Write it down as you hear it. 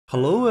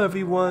Hello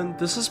everyone,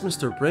 this is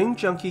Mr. Brain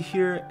Junkie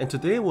here, and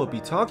today we'll be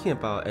talking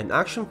about an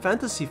action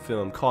fantasy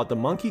film called The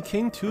Monkey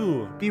King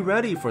 2. Be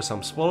ready for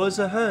some spoilers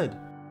ahead.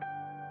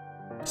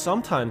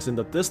 Sometimes in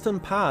the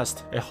distant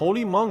past, a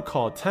holy monk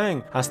called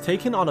Tang has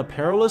taken on a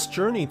perilous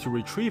journey to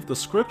retrieve the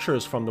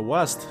scriptures from the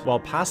west while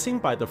passing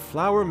by the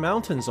Flower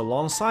Mountains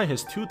alongside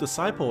his two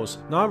disciples,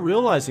 not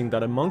realizing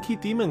that a monkey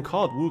demon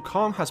called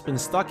Wukong has been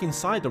stuck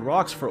inside the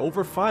rocks for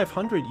over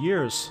 500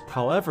 years.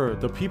 However,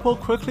 the people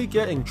quickly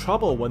get in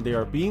trouble when they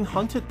are being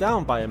hunted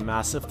down by a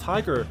massive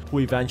tiger, who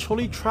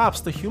eventually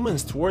traps the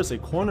humans towards a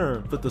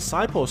corner. The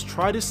disciples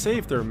try to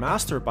save their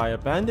master by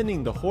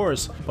abandoning the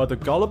horse, but the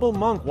gullible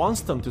monk wants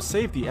them to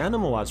save the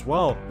animal as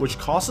well, which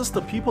causes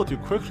the people to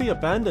quickly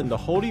abandon the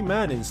holy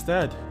man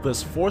instead.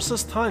 This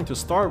forces Tang to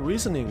start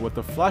reasoning with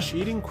the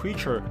flesh-eating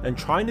creature and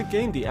trying to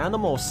gain the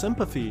animal's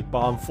sympathy,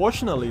 but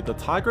unfortunately the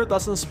tiger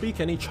doesn't speak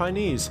any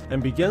Chinese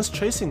and begins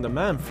chasing the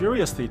man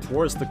furiously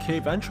towards the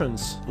cave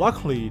entrance.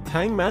 Luckily,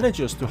 Tang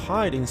manages to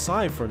hide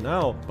inside for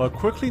now, but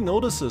quickly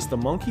notices the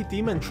monkey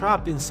demon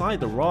trapped inside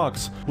the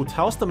rocks, who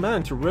tells the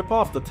man to rip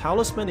off the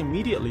talisman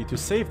immediately to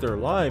save their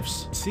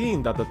lives.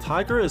 Seeing that the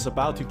tiger is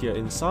about to get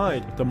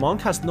inside, the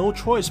monk has no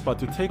choice but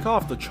to take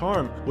off the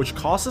charm, which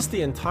causes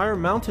the entire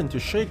mountain to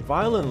shake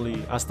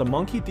violently as the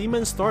monkey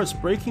demon starts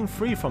breaking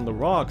free from the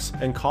rocks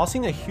and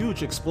causing a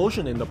huge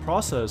explosion in the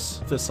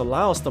process. This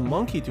allows the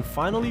monkey to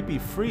finally be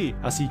free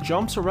as he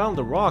jumps around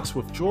the rocks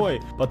with joy,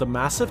 but the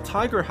massive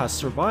tiger has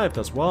survived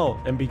as well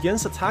and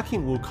begins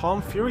attacking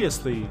Wukong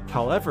furiously.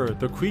 However,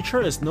 the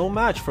creature is no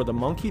match for the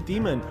monkey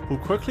demon, who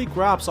quickly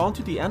grabs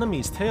onto the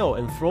enemy's tail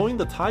and throwing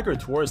the tiger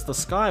towards the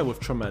sky with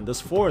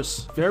tremendous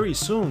force. Very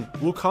soon,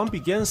 Wukong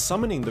begins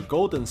summoning the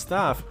golden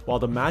staff, while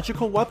the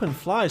magical weapon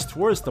flies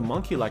towards the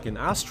monkey like an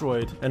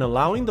asteroid, and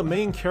allowing the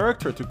main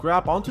character to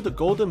grab onto the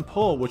golden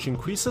pole, which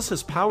increases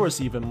his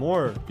powers even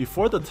more.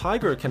 Before the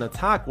tiger can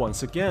attack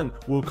once again,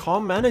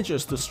 Wukong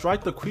manages to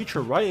strike the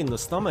creature right in the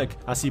stomach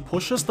as he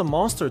pushes the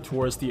monster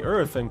towards the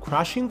earth and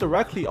crashing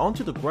directly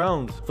onto the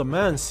ground. The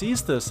man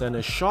sees this and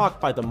is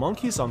shocked by the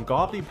monkey's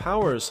ungodly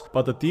powers,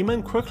 but the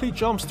demon quickly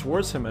jumps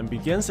towards him and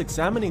begins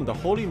examining the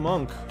holy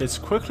monk. It's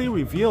quickly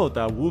revealed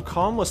that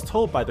Wukong was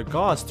told by the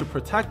gods to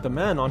protect the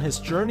man on his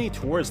journey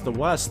towards the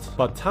west,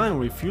 but Tang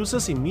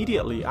refuses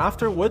immediately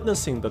after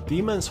witnessing the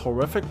demon's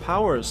horrific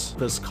powers.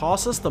 This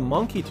causes the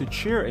monkey to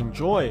cheer in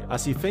joy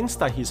as he thinks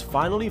that he's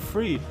finally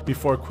free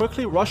before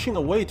quickly rushing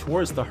away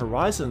towards the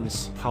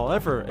horizons.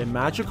 However, a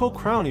magical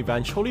crown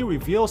eventually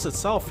reveals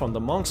itself from the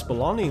monk's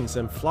belongings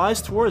and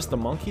flies towards the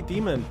monkey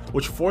demon,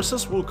 which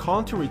forces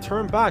Wukong to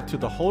return back to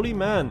the holy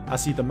man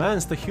as he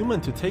demands the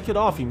human to take it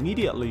off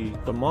immediately.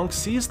 The monk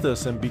sees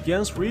this and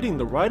begins reading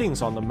the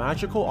writings on the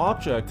magical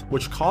object,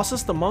 which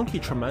causes the monkey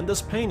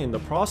tremendous pain in the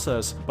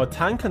process, but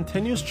Tang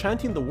continues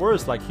chanting the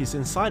words like he's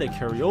inside a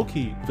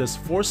karaoke. This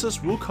forces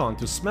Wukong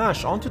to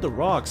smash onto the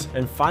rocks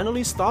and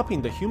finally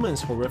stopping the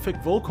human's horrific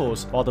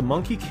vocals, while the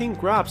Monkey King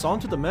grabs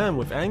onto the man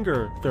with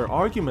anger. Their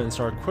arguments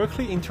are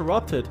quickly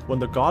interrupted when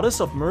the goddess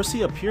of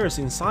mercy appears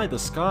inside the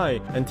sky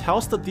and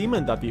tells the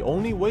demon that the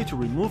only way to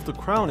remove the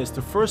crown is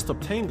to first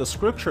obtain the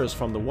scriptures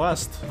from the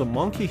west. The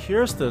monkey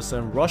hears this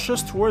and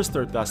rushes towards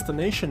their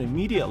destination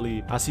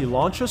immediately as he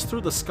launches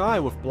through the sky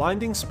with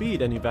blinding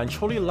speed and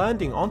eventually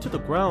landing onto the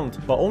ground,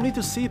 but only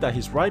to see that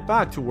he's right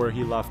back to where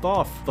he left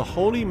off. The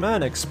holy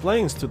man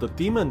explains to the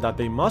demon that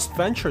they must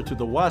venture to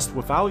the west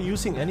without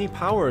using any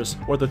powers,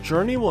 or the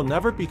journey will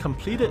never be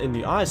completed in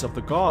the eyes of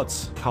the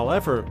gods.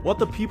 However, what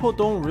the people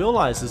don't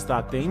realize is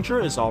that danger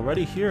is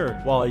already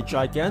here, while a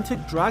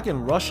gigantic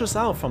dragon rushes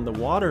out from the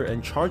water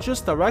and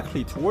charges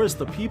directly towards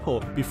the people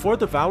before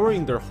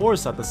devouring their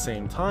horse at the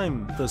same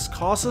time. This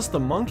causes the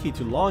monkey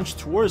to launch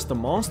towards the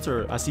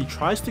monster as he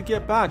tries to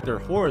get back their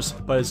horse,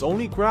 but is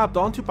only grabbed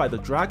onto by the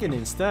dragon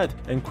instead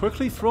and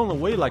quickly thrown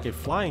away like a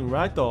flying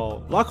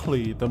ragdoll.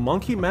 Luckily, the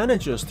monkey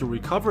manages to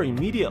recover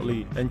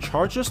immediately and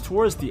charges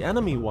towards the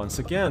enemy once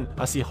again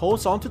as he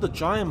holds onto the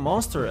giant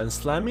monster and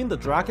slamming the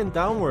dragon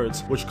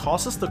downwards, which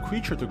causes the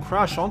creature to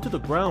crash onto the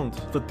ground.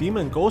 The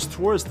demon goes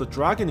towards the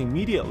dragon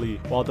immediately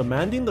while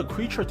demanding the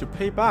creature to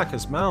pay back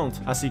his mount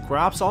as he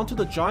grabs onto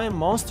the giant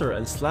monster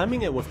and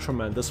slamming it with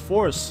tremendous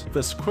force.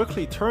 This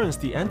quickly turns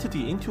the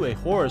entity into a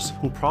horse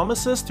who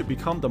promises to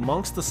become the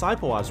monk's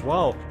disciple as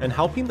well, and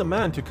helping the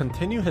man to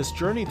continue his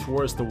journey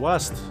towards the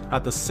west.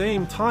 At the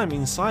same time,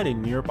 inside a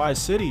nearby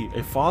city,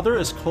 a father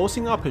is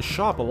closing up his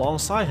shop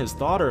alongside his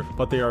daughter,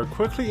 but they are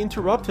quickly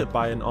interrupted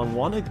by an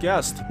unwanted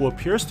guest who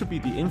appears to be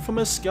the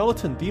infamous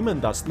skeleton demon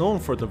that's known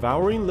for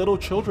devouring little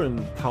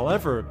children.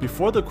 However,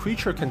 before the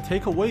creature can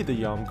take away the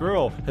young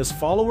girl, his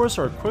followers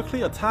are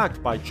quickly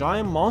attacked by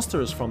giant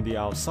monsters from the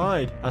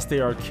outside as they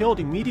are killed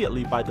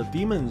immediately by the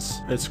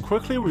demons. It's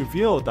quickly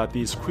revealed that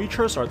these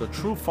creatures are the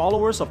true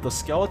followers of the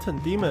skeleton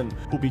demon,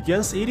 who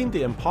begins eating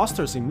the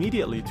imposters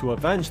immediately to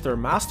avenge their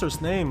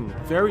master's name.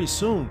 Very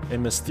soon, a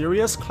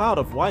mysterious cloud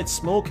of white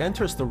smoke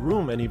enters the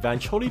room and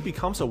eventually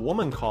becomes a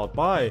woman called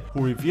Bai,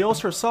 who reveals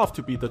herself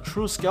to be the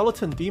true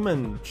skeleton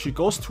demon. She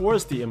goes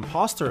towards the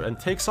imposter and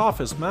takes off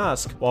his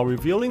mask, while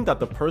revealing that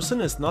the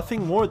person is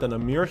nothing more than a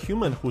mere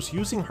human who's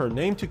using her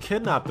name to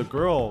kidnap the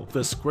girl.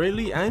 This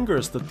greatly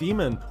angers the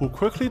demon, who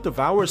quickly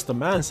devours the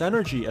man's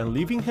energy and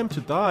leaving him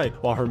to die,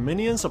 while her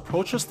minions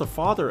approaches the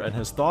father and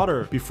his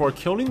daughter before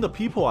killing the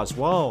people as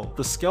well.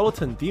 The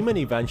skeleton demon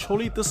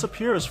eventually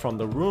disappears from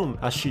the room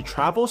as she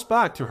travels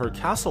back to her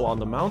castle on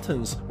the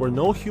mountains, where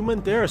no human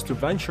dares to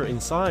venture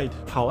inside.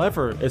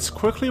 However, it's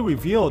quickly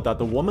revealed that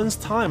the woman's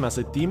time as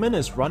a demon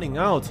is running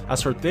out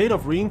as her date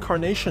of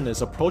reincarnation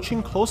is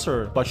approaching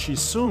closer, but she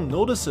soon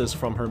notices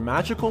from her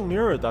magical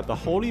mirror that the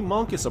holy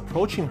monk is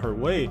approaching her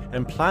way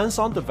and plans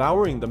on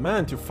devouring the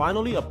man to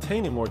finally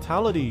obtain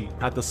immortality.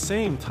 At the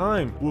same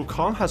time,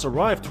 Wukong has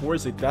arrived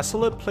towards a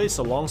desolate place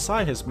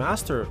alongside his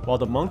master, while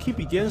the monkey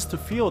begins to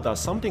feel that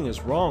something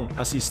is wrong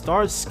as he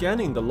starts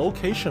scanning the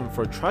location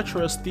for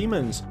treacherous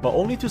demons, but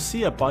only to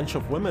see a bunch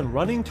of women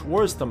running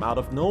towards them out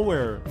of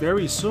nowhere.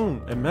 Very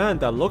soon, a man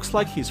that looks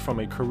like he's from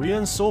a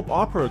Korean soap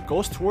opera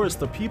goes towards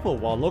the people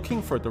while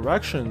looking for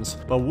directions,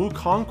 but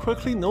Wukong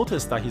quickly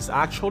noticed that he's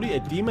actually a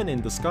demon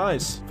in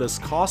disguise. This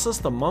causes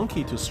the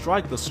monkey to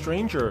strike the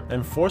stranger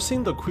and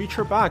forcing the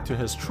creature back to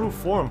his true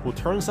form, who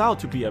turns out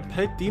to be a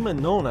pig demon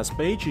known as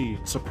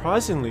Beiji.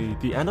 Surprisingly,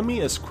 the enemy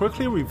is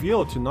quickly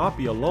revealed to not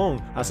be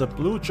alone as a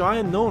blue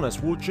giant known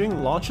as Wu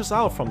Jing launches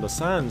out from the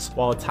sands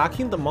while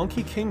attacking the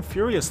Monkey King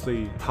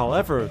furiously.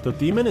 However, the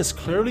demon is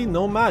clearly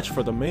no match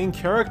for the main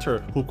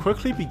character, who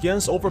quickly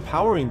begins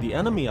overpowering the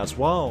enemy as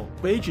well.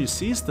 Beiji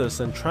sees this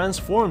and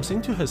transforms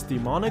into his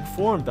demonic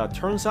form that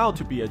turns out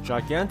to be a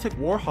gigantic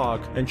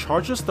warhog and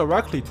charges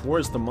directly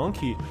towards the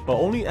monkey, but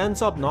only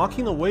ends up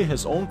knocking away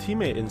his own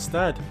teammate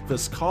instead.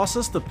 This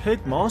causes the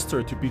pig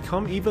monster to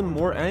become even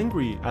more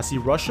angry as he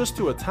rushes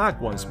to attack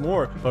once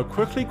more, but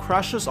quickly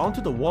crashes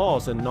onto the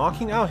walls and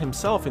knocking out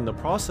himself in the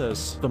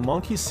process. The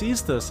monkey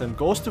sees this and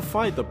goes to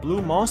fight the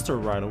blue monster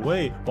right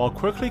away, while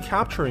quickly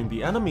capturing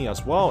the enemy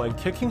as well and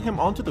kicking him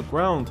onto the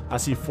ground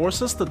as he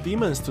forces the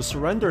demons to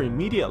surrender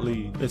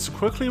immediately. It's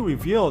quickly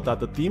revealed that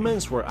the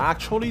demons were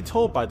actually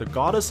told by the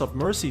goddess of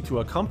mercy to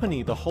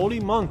accompany the holy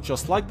monk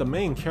just like the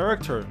main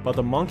character, but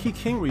the Monkey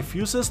King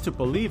refuses to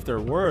believe their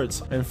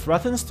words and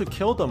threatens to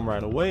kill them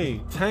right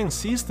away. Tang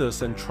sees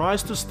this and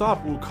tries to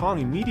stop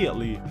Wukong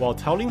immediately while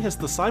telling his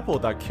disciple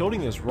that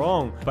killing is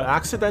wrong, but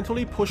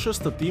accidentally pushes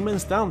the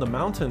demons down the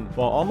mountain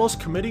while almost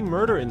committing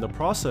murder in the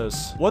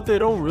process. What they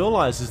don't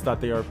realize is that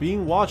they are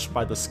being watched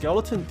by the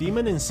skeleton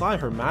demon inside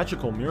her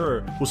magical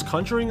mirror, who's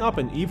conjuring up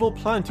an evil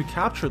plan to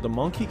capture the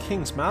Monkey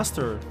King's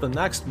master. The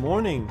next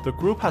morning, the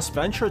group has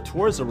ventured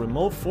towards a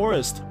remote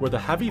forest where the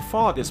heavy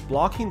fog is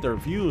blocking their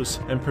views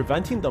and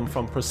preventing them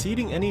from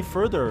proceeding any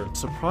further.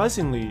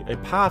 Surprisingly, a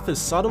path is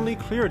suddenly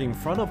cleared in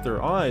front of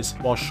their eyes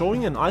while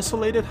showing an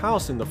isolated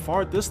house in the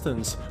far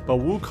distance, but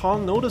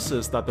Wukong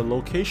notices that the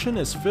location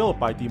is filled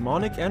by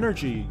demonic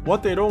energy.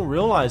 What they don't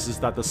realize is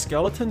that the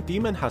skeleton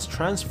demon has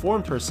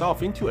transformed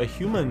herself into a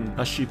human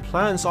as she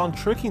plans on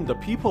tricking the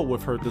people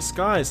with her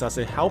disguise as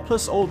a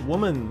helpless old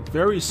woman.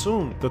 Very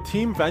soon, the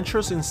team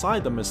ventures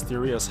inside the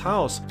mysterious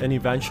house and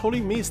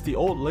eventually meets the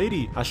old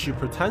lady as she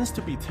pretends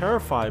to be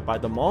terrified by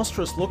the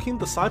monstrous-looking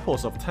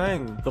disciples of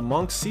Tang. The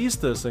monk sees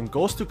this and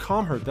goes to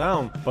calm her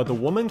down, but the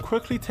woman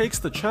quickly takes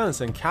the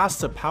chance and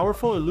casts a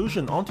powerful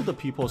illusion onto the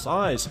people's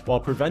eyes while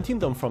preventing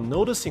them from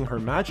noticing her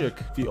magic.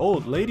 The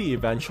old lady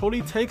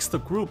eventually takes the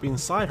group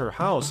inside her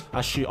house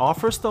as she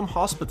offers them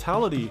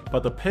hospitality,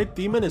 but the pig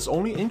demon is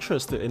only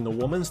interested in the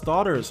woman's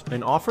daughters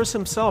and offers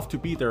himself to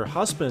be their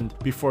husband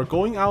before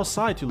going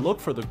outside to look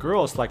for the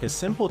girls like a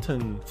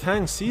simpleton.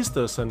 Tang sees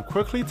this and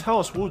quickly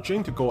tells Wu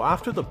Jing to go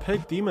after the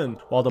pig demon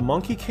while the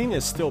Monkey King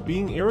is still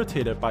being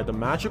irritated by the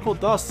magical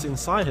dusts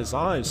inside his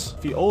eyes.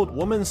 The old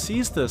woman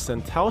sees this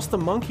and tells the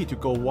monkey to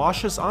go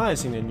wash his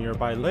eyes in a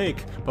nearby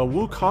lake, but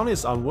Wukong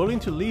is unwilling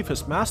to leave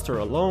his master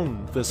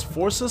alone. This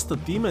forces the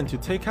demon to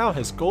take out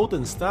his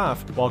golden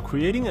staff while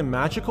creating a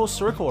magical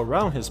circle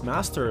around his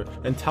master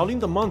and telling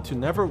the monk to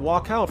never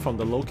walk out from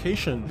the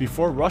location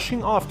before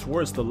rushing off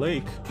towards the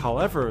lake.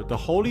 However, the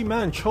holy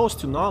man chose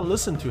to not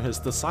listen to his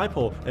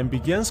disciple and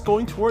begins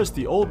going towards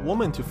the old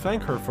woman to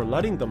thank her for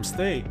letting them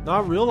stay,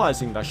 not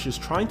realizing that she's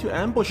trying to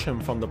ambush him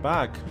from the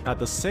back. At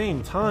the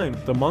same time,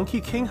 the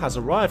Monkey King has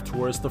arrived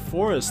towards the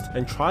forest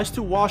and tries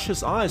to wash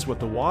his eyes with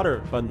the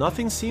water, but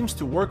nothing seems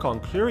to work on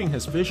clearing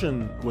his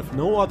vision. With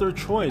no other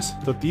choice,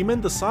 the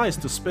demon decides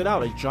to spit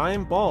out a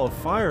giant ball of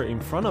fire in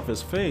front of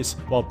his face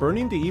while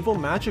burning the evil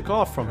magic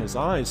off from his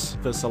eyes.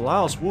 This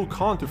allows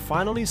Wukong to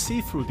finally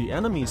see through the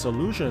enemy's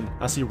illusion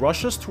as he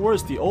rushes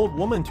towards the old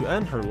woman to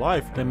end her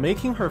life and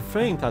making her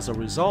faint as a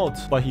result,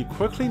 but he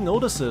quickly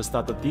notices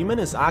that the demon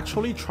is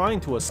actually trying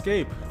to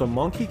escape. The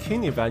Monkey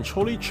King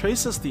eventually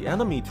chases the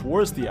enemy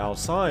towards the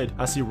outside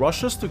as he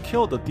rushes to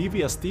kill the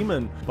devious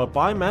demon, but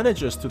Bai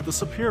manages to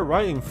disappear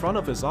right in front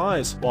of his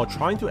eyes while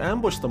trying to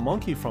ambush the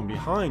monkey monkey from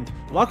behind.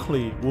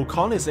 Luckily,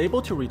 Wukong is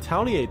able to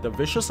retaliate the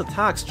vicious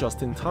attacks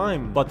just in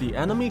time, but the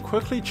enemy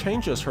quickly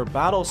changes her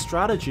battle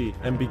strategy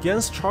and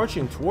begins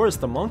charging towards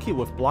the monkey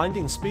with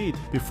blinding speed,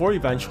 before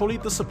eventually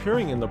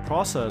disappearing in the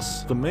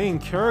process. The main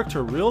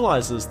character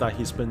realizes that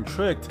he's been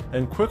tricked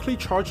and quickly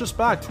charges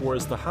back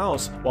towards the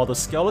house, while the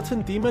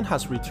skeleton demon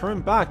has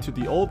returned back to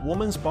the old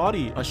woman's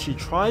body as she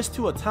tries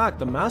to attack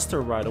the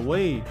master right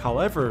away.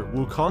 However,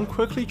 Wukong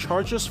quickly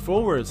charges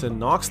forwards and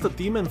knocks the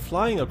demon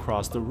flying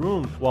across the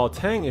room, while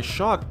Tang is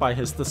shocked by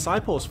his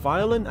disciple's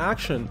violent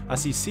action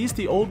as he sees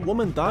the old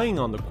woman dying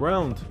on the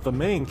ground. The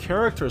main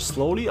character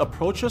slowly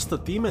approaches the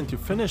demon to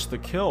finish the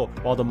kill,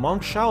 while the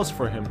monk shouts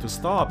for him to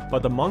stop,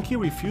 but the monkey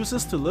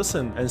refuses to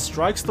listen and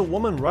strikes the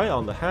woman right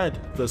on the head.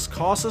 This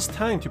causes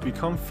Tang to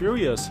become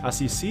furious as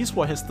he sees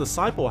what his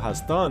disciple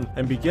has done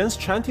and begins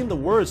chanting the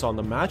words on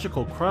the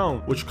magical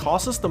crown, which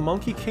causes the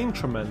Monkey King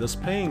tremendous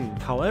pain.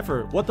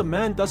 However, what the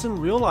man doesn't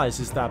realize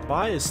is that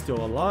Bai is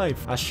still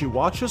alive, as she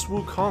watches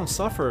Wukong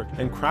suffer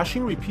and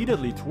crashing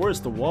repeatedly towards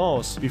the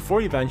walls,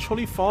 before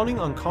eventually falling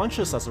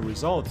unconscious as a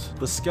result.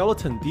 The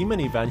skeleton demon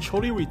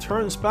eventually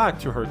returns back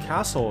to her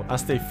castle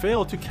as they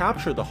fail to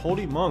capture the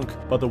holy monk,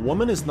 but the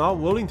woman is not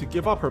willing to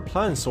give up her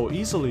plan so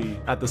easily.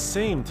 At the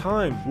same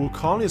time,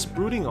 Wukong is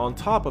brooding on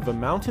top of a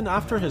mountain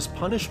after his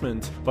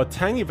punishment, but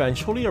Tang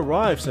eventually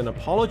arrives and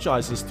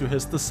apologizes to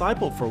his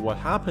disciple for what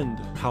happened.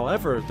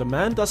 However, the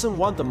man doesn't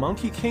want the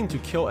Monkey King to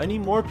kill any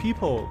more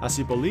people, as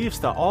he believes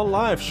that all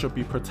lives should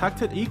be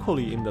protected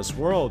equally in this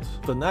world.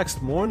 The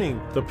next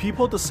morning, the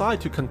people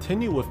decide to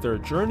continue with their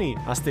journey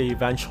as they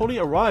eventually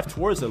arrive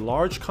towards a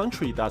large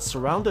country that's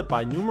surrounded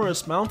by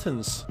numerous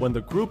mountains. When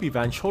the group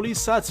eventually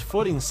sets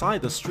foot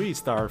inside the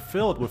streets that are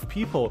filled with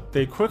people,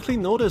 they quickly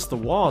notice the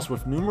walls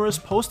with numerous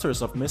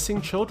posters of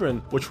missing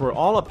children, which were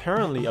all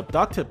apparently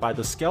abducted by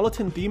the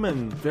skeleton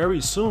demon.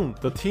 Very soon,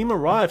 the team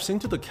arrives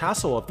into the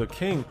castle of the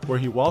king, where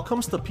he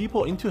welcomes the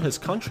people into his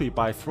country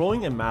by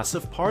throwing a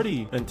massive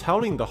party and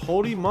telling the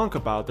holy monk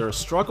about their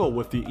struggle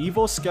with the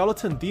evil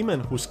skeleton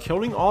demon who's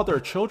killing all their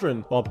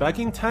children, while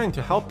begging Tang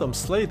to help them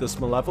slay this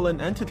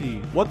malevolent entity.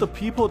 What the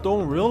people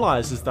don't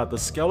realize is that the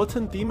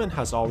skeleton demon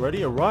has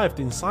already arrived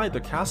inside the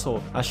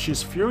castle, as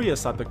she's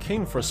furious at the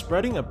king for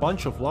spreading a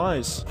bunch of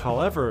lies.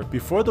 However,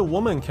 before the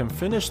woman can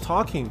finish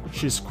talking,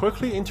 she's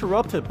quickly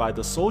interrupted by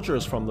the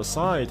soldiers from the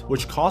side,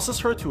 which causes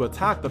her to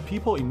attack the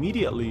people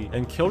immediately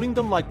and killing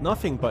them like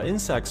nothing but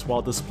insects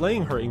while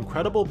displaying her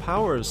incredible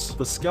powers.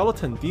 The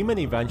skeleton demon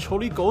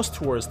eventually goes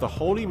towards the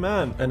holy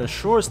man and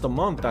assures the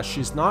monk that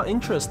she's not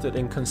interested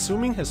in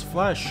consuming his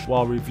flesh,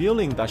 while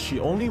revealing that she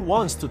only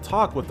wants to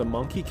talk with the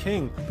Monkey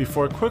King,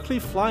 before quickly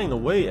flying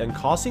away and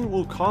causing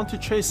Wukong to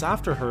chase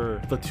after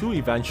her. The two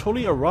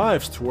eventually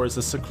arrives towards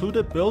a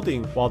secluded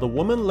building, while the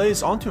woman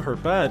lays onto her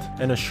bed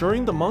and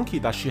assuring the monkey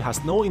that she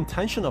has no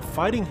intention of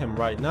fighting him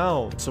right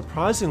now.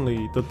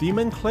 Surprisingly, the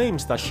demon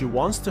claims that she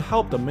wants to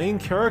help the main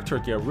character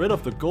get rid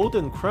of the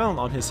golden crown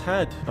on his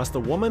head, as the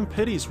woman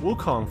pities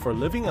Wukong for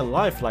living a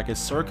life like a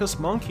circus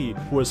monkey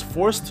who is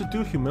forced to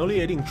do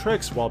humiliating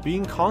tricks while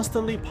being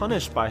constantly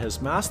punished by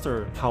his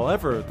master.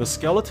 However, the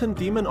skeleton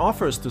demon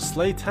offers to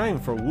slay Tang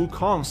for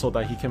Wukong so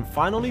that he can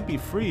finally be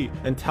free,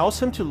 and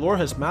tells him to lure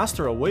his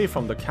master away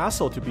from the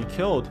castle to be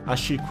killed, as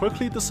she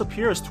quickly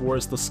disappears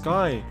towards the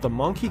sky. The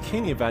Monkey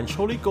King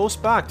eventually goes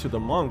back to the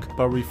monk,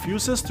 but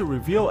refuses to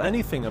reveal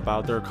anything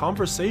about their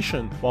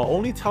conversation, while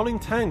only telling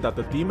Tang that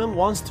the demon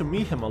wants to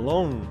meet him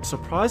alone.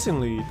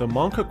 Surprisingly, the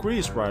monk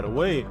agrees right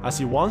away, as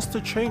he wants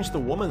to change the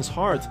woman's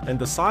heart and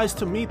decides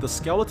to meet the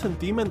skeleton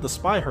demon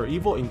despite her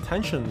evil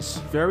intentions.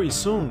 Very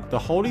soon, the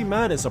holy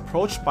man is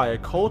approached by a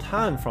cold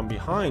hand from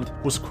behind,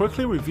 who's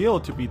quickly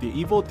revealed to be the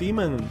evil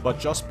demon, but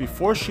just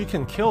before she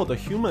can kill the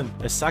human,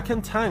 a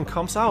second Tang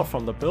comes out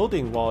from the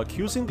building while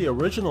accusing the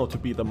original to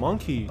be the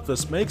monkey.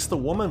 This makes the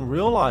woman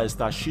realize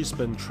that she's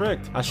been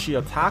tricked, as she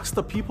attacks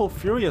the people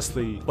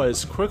furiously, but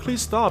is quickly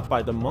stopped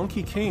by the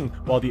Monkey King,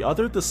 while the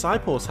other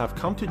disciples have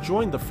come to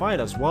join the fight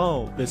as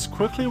well. It's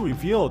quickly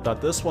revealed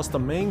that this was the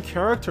main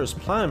character's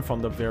plan from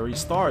the very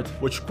start,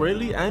 which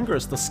greatly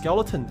angers the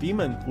skeleton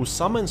demon, who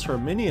summons her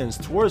minions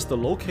towards the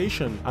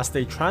location as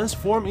they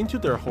transform into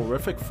their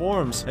horrific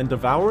forms and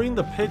devouring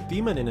the pig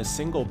demon in a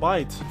single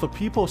bite. The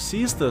people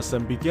sees this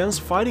and begins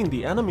fighting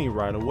the enemy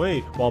right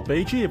away, while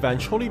Beiji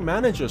eventually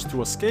manages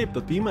to escape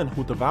the demon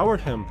who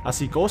devoured him as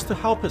he goes to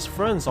help his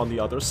friends on the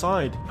other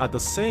side. At the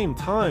same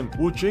time,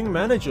 Wu Jing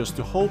manages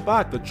to hold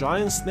back the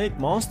giant snake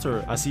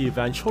monster as he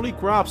eventually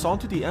grabs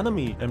onto the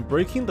enemy and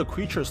breaking the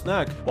creature's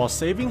neck, while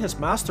saving his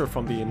master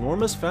from the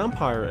enormous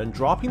vampire and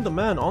dropping the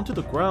man onto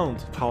the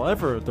ground.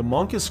 However, the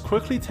monk is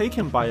quickly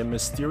taken by a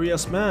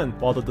mysterious man,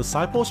 while the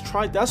disciples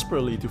try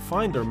desperately to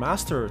find their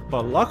master,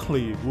 but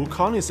luckily,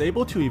 Wukong is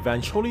able to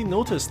eventually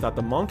notice that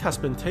the monk has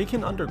been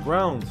taken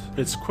underground.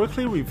 It's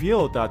quickly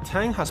revealed that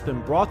Tang has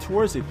been brought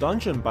towards a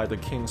dungeon by the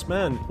king's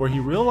men, where he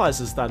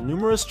realizes that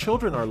numerous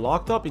children are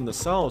locked up in the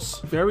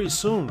cells. Very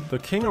soon, the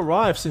king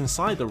arrives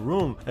inside the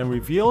room and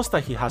reveals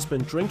that he has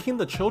been drinking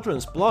the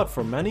children's blood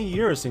for many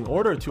years in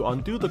order to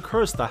undo the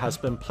curse that has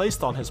been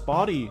placed on his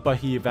body, but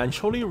he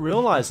eventually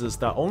realizes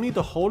that only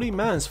the holy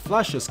man's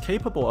flesh is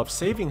capable of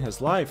saving his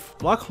life.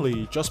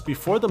 Luckily, just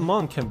before the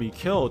monk can be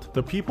killed,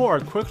 the people are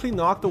quickly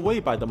knocked away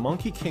by the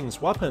Monkey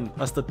King's weapon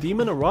as the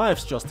demon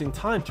arrives just in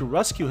time to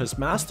rescue his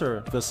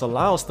master. This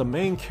allows the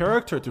main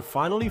character to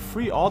finally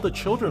free all the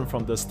children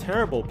from this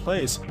terrible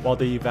place, while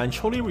they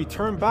eventually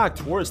return back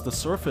towards the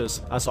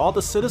surface as all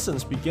the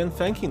citizens begin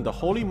thanking the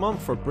holy monk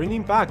for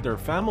bringing back their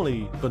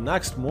family. The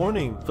next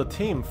morning, the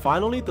team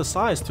finally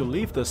decides to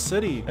leave the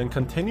city and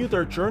continue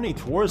their journey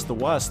towards the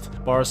west,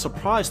 but are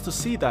surprised to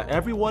see that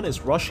everyone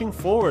is rushing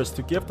forwards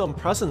to give them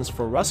presents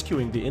for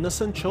rescuing the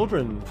innocent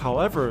children.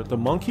 However, the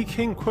Monkey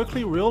King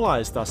quickly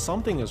realized that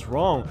something is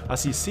wrong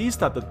as he sees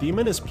that the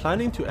demon is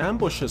planning to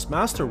ambush his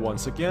master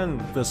once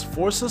again. This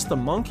forces the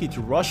monkey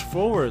to rush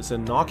forwards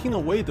and knocking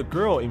away the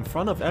girl in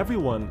front of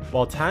everyone,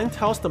 while Tang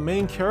tells the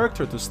main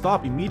character to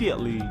stop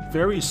immediately.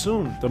 Very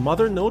soon, the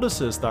mother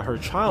notices that her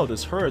child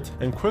is hurt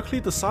and quickly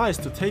decides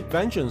to take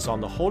vengeance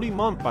on the holy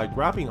monk by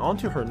grabbing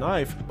onto her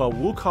knife, but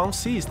Wukong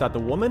sees that the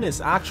woman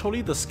is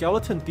actually the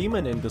skeleton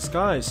demon in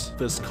disguise.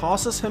 This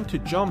causes him to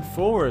jump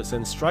forwards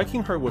and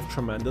striking her with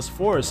tremendous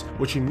force,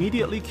 which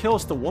immediately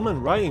kills the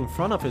woman right in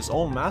front of his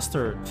own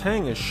master.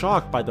 Tang is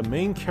shocked by the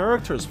main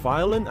character's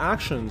violent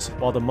actions,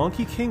 while the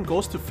Monkey King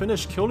goes to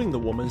finish killing the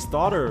woman's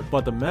daughter,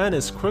 but the man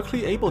is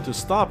quickly able to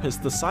stop his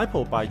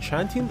disciple by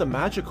chanting the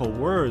magical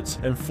words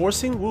and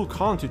forcing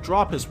Wukong to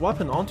drop his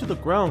weapon onto the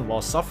ground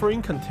while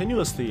suffering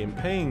continuously in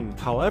pain.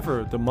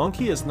 However, the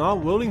monkey is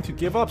not willing to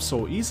give up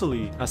so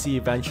easily as he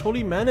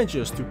eventually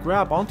manages to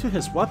grab onto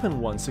his weapon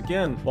once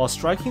again while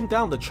striking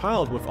down the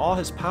child with all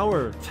his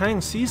power.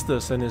 Tang sees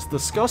this and is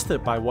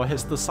disgusted by what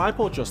his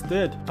disciple just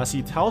did as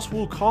he tells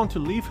Wukong to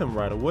leave him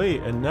right away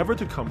and never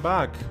to come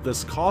back.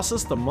 This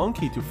causes the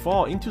monkey to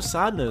fall into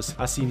sadness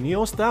as he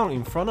kneels down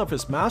in front of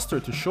his master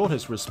to show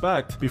his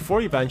respect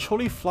before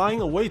eventually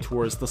flying away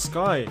towards the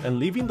sky and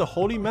leaving the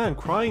holy man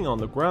crying on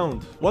the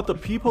ground. What the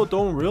people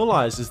don't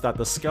realize is that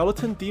the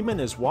skeleton demon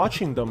is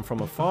watching them from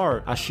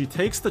afar as she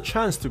takes the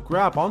chance to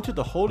grab onto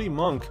the holy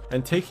monk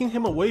and taking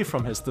him away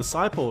from his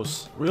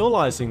disciples.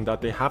 Realizing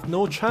that they have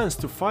no chance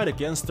to fight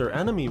against their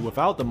enemy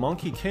without the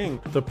Monkey King,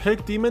 the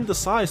pig demon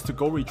decides to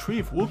go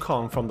retrieve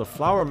Wukong from the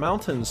Flower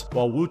Mountains,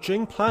 while Wu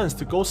Jing plans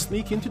to go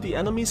sneak into the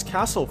enemy's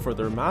castle for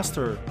their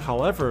master.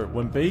 However,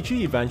 when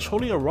Beiji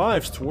eventually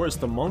arrives towards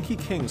the Monkey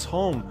King's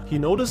home, he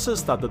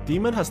notices that the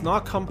demon has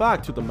not come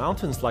back to the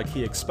mountains like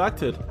he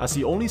expected, as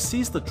he only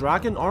sees the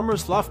dragon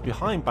armors left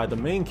behind by the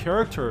main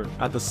character.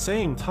 At the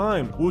same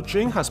time, Wu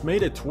Jing has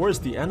made it towards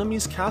the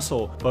enemy's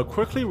castle, but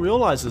quickly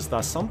realizes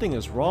that something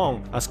is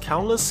wrong, as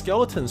countless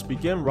skeletons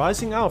begin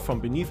rising out from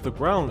beneath the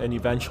ground and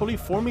eventually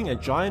forming a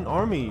giant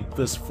army.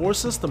 This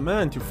forces the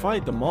man to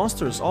fight the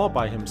monsters all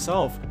by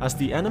himself, as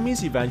the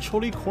enemies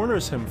eventually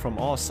corners him from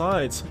all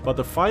sides, but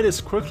the fight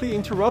is quickly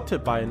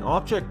interrupted by an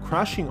object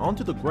crashing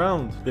onto the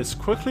ground. It's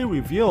quickly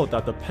revealed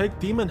that the pig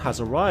demon has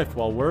arrived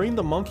while wearing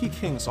the Monkey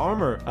King's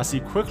armor, as he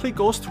quickly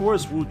goes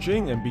towards Wu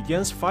Jing and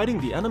begins fighting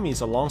the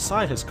enemies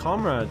alongside his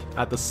comrade.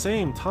 At the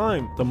same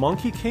time, the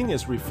Monkey King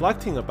is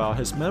reflecting about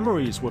his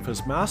memories with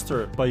his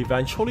master, but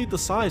eventually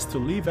decides to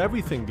leave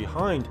everything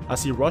behind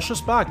as he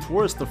rushes back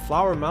towards the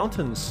Flower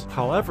Mountains.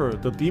 However,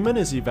 the demon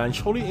is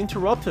eventually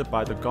interrupted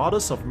by the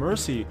Goddess of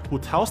Mercy, who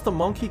tells the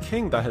Monkey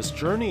King that his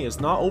journey is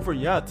not over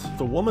yet.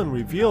 The woman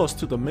reveals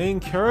to the main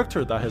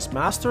character that his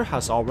master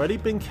has already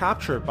been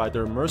captured by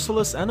their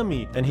merciless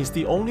enemy, and he's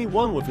the only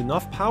one with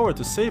enough power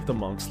to save the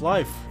monk's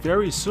life.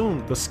 Very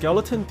soon, the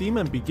skeleton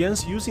demon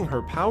begins using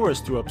her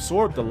powers to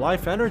absorb the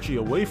life energy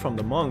away from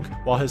the monk,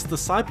 while his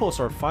disciples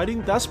are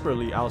fighting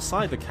desperately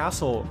outside the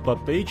castle.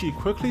 But Beiji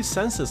quickly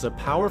senses a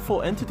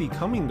powerful entity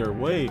coming their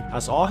way,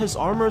 as all his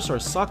armors are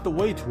sucked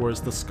away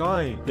towards the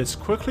sky. It's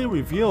quickly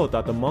revealed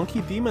that the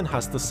monkey demon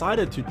has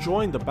decided to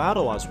join the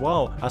battle as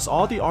well, as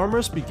all the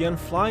armors begin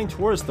flying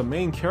towards the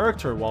main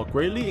character while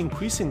greatly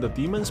increasing the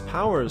demon's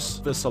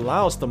powers. This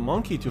allows the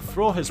monkey to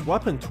throw his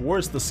weapon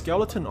towards the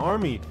skeleton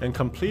army and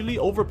completely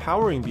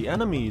overpowering the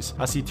enemies,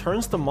 as he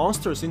turns the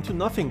monsters into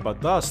nothing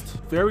but dust.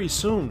 Very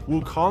soon,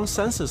 Wukong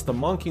senses the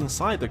monk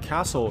inside the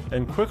castle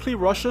and quickly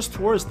rushes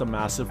towards the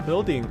massive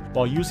building,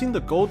 while using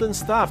the golden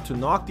staff to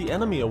knock the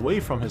enemy away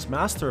from his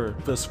master.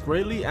 This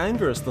greatly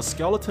angers the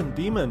skeleton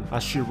demon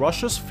as she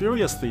rushes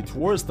furiously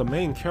towards the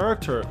main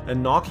character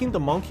and knocking the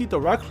monkey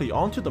directly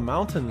onto the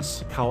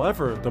mountains.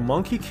 However, the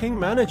Monkey King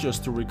manages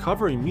to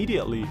recover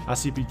immediately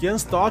as he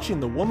begins dodging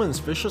the woman's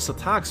vicious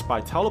attacks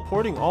by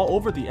teleporting all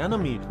over the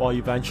enemy, while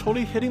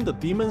eventually hitting the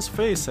demon's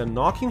face and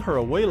knocking her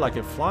away like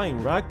a flying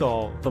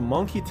ragdoll. The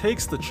monkey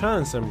takes the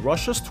chance and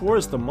rushes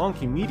towards the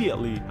monk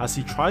immediately as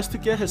he tries to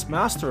get his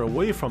master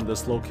away from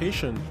this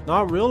location,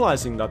 not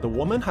realizing that the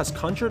woman has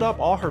conjured up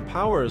all her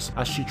powers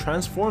as she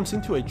transforms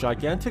into a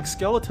gigantic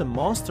skeleton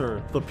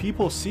monster. The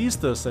people sees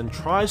this and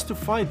tries to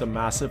fight the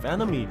massive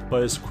enemy,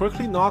 but is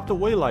quickly knocked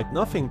away like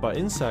nothing but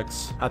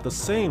insects. At the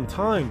same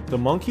time, the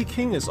Monkey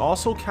King is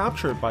also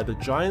captured by the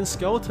giant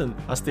skeleton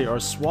as they are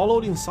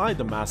swallowed inside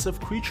the massive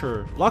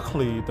creature.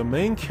 Luckily, the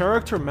main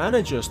character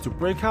manages to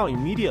break out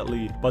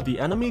immediately, but the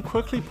enemy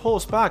quickly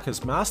pulls back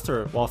his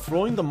master while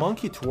throwing the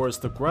monkey towards towards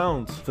the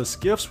ground. This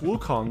gives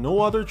Wukong no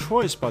other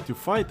choice but to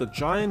fight the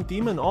giant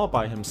demon all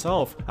by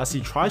himself, as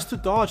he tries to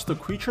dodge the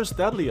creature's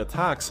deadly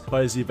attacks,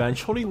 but is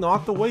eventually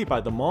knocked away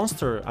by the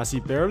monster as he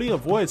barely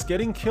avoids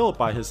getting killed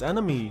by his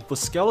enemy. The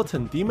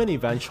skeleton demon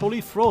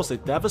eventually throws a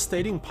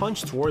devastating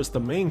punch towards the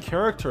main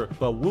character,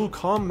 but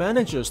Wukong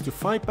manages to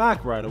fight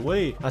back right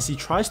away as he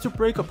tries to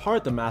break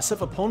apart the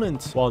massive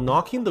opponent while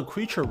knocking the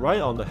creature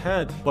right on the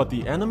head, but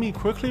the enemy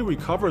quickly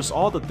recovers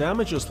all the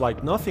damages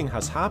like nothing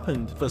has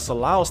happened. This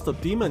allows the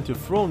demon to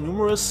throw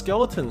numerous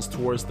skeletons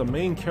towards the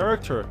main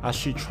character as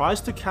she tries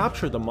to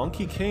capture the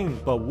Monkey King,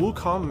 but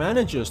Wukong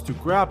manages to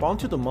grab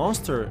onto the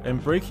monster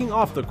and breaking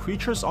off the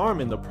creature's arm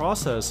in the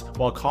process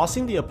while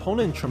causing the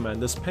opponent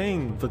tremendous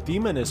pain. The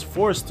demon is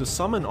forced to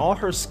summon all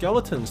her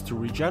skeletons to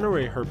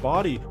regenerate her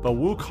body, but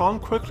Wukong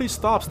quickly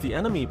stops the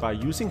enemy by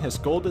using his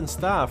golden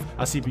staff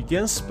as he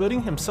begins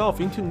splitting himself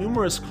into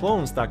numerous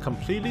clones that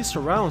completely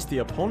surrounds the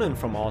opponent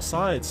from all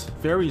sides.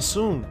 Very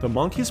soon, the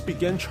monkeys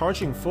begin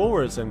charging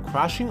forwards and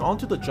crashing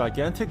onto the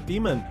gigantic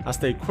demon as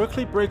they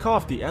quickly break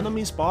off the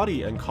enemy's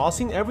body and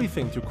causing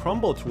everything to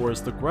crumble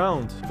towards the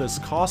ground. This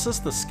causes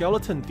the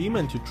skeleton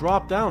demon to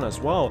drop down as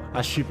well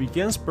as she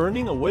begins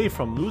burning away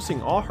from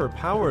losing all her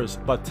powers,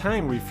 but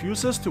Tang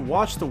refuses to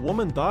watch the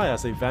woman die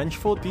as a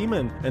vengeful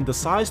demon and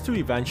decides to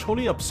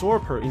eventually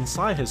absorb her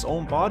inside his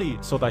own body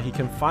so that he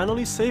can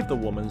finally save the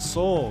woman's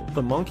soul.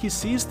 The monkey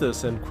sees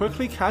this and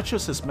quickly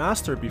catches his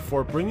master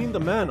before bringing the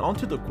man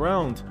onto the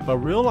ground, but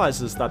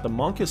realizes that the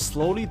monk is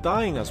slowly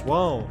dying as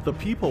well. The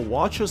people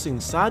watches in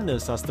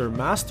sadness as their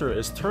master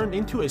is turned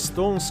into a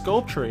stone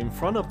sculpture in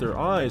front of their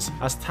eyes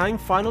as Tang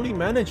finally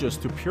manages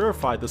to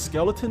purify the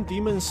skeleton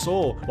demon's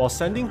soul while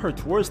sending her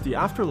towards the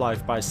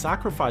afterlife by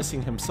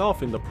sacrificing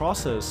himself in the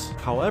process.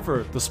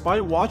 However,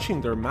 despite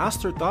watching their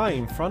master die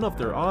in front of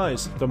their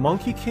eyes, the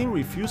Monkey King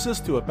refuses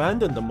to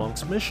abandon the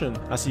monk's mission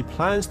as he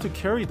plans to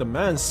carry the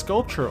man's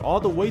sculpture all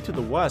the way to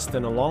the west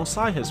and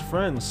alongside his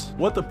friends.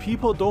 What the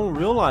people don't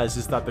realize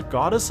is that the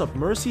goddess of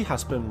mercy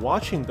has been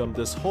watching them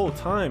this whole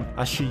time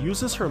as she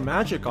uses her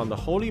magic on the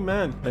holy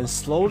man and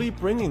slowly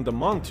bringing the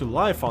monk to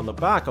life on the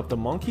back of the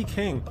Monkey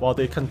King while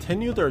they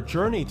continue their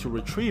journey to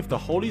retrieve the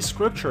holy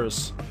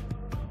scriptures.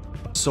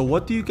 So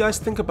what do you guys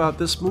think about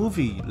this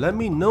movie? Let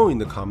me know in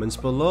the comments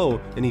below,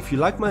 and if you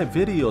like my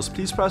videos,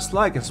 please press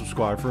like and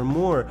subscribe for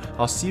more.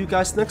 I'll see you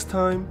guys next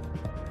time.